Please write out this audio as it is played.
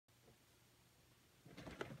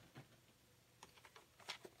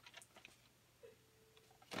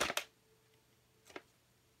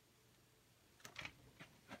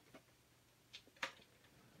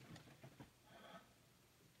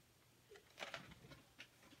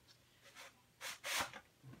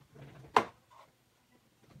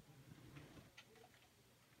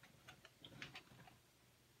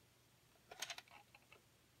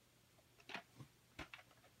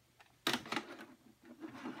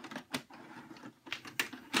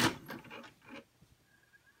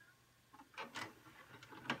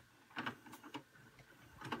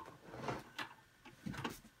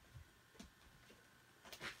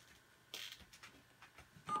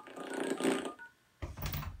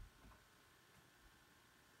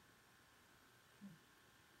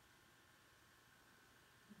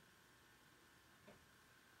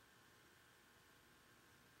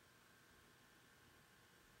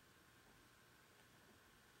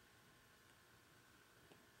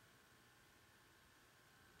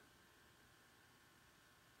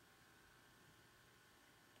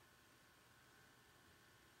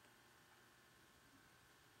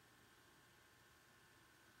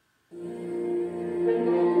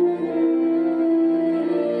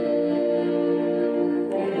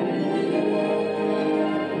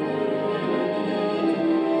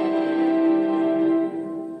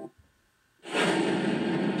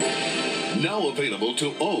now available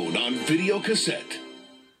to own on videocassette.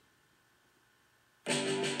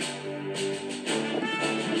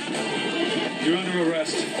 You're under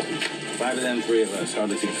arrest. 5 of them, 3 of us.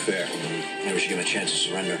 Hardly seems fair. Maybe we should give him a chance to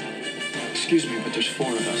surrender. Excuse me, but there's 4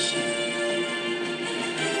 of us.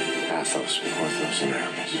 Athos, Porthos, and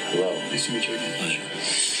Aramis. Hello. Nice to meet you again. Pleasure.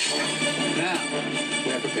 Now,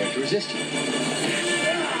 we are prepared to resist you.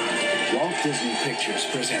 Walt Disney Pictures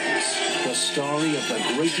presents the story of the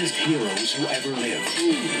greatest heroes who ever lived.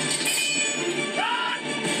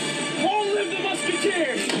 Long live the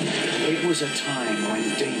Musketeers! It was a time when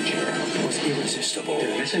danger was irresistible.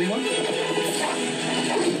 Did I miss anyone? The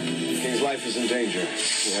king's life is in danger.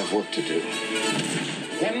 We have work to do.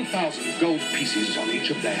 1,000 gold pieces on each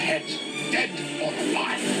of their heads, dead or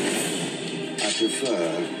alive. I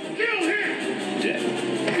prefer... Kill him! dead.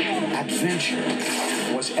 Adventure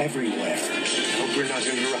was everywhere. Hope we're not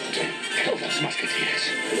interrupting. Kill those musketeers.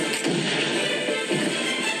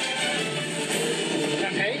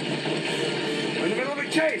 Champagne? We're in the middle of a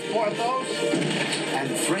chase, Porthos. And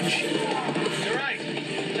friendship You're right.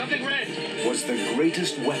 Something red. was the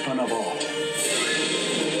greatest weapon of all.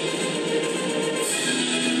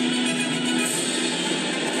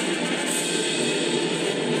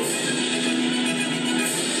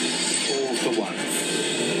 All for one.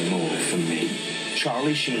 More for me.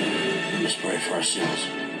 Charlie Sheen, We must pray for ourselves.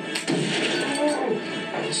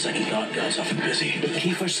 The second guard guy's often busy.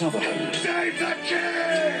 Kiefer Sutherland, Save the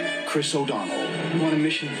king! Chris O'Donnell, We want a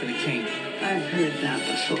mission for the king. I've heard that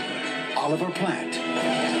before. Oliver Platt,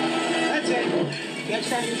 That's it. Next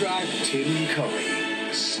time you drive. Tim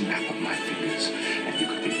Curry, Snap of my fingers, and you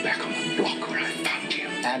could be back on the block where I found you.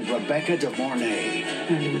 and Rebecca De Mornay.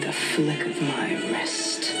 And with a flick of my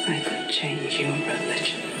wrist, I could change your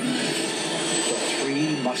religion. The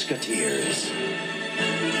Three Musketeers.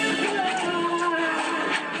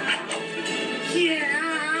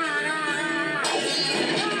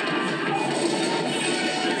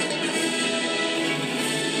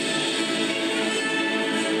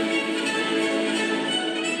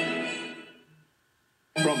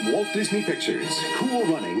 From Walt Disney Pictures, Cool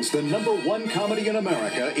Runnings, the #1 comedy in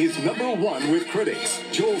America, is #1 with critics.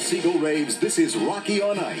 Joel Siegel raves, "This is Rocky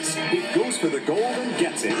on Ice. It goes for the gold and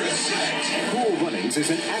gets it." Cool Runnings is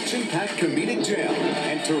an action-packed comedic jam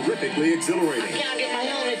and terrifically exhilarating. Can't get my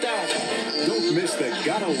helmet down. Don't miss the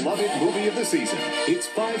gotta love it movie of the season. It's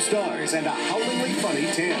 5 stars and a howlingly funny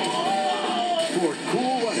 10. For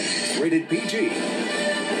Cool Runnings, rated PG.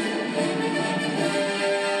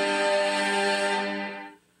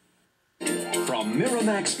 From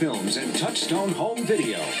Miramax Films and Touchstone Home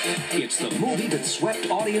Video, it's the movie that swept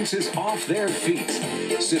audiences off their feet.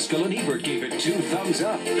 Siskel and Ebert gave it 2 thumbs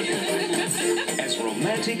up. As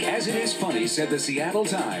romantic as it is funny, said the Seattle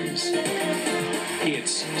Times.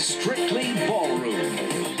 It's strictly Ballroom.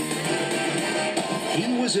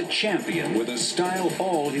 He was a champion with a style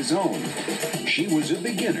all his own. She was a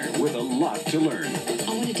beginner with a lot to learn.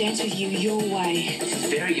 I want to dance with you your way.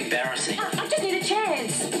 Very embarrassing. I just need a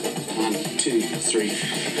chance. 1, 2, 3,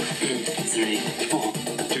 3, 4.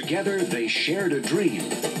 Together, they shared a dream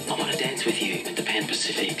I want to dance with you at the Pan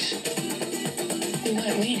Pacifics. You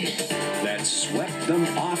might win. that swept them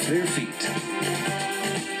off their feet.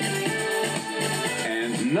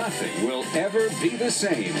 And nothing will ever be the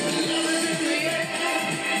same.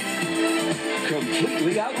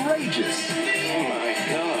 Completely outrageous. Oh my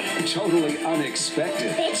God. Totally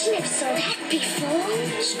unexpected. Bitch, never saw that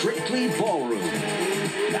before. Strictly Ballroom.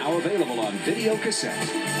 Now available on videocassette.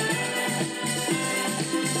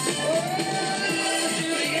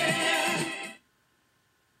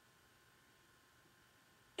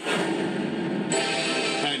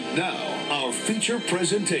 And now, our feature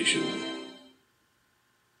presentation.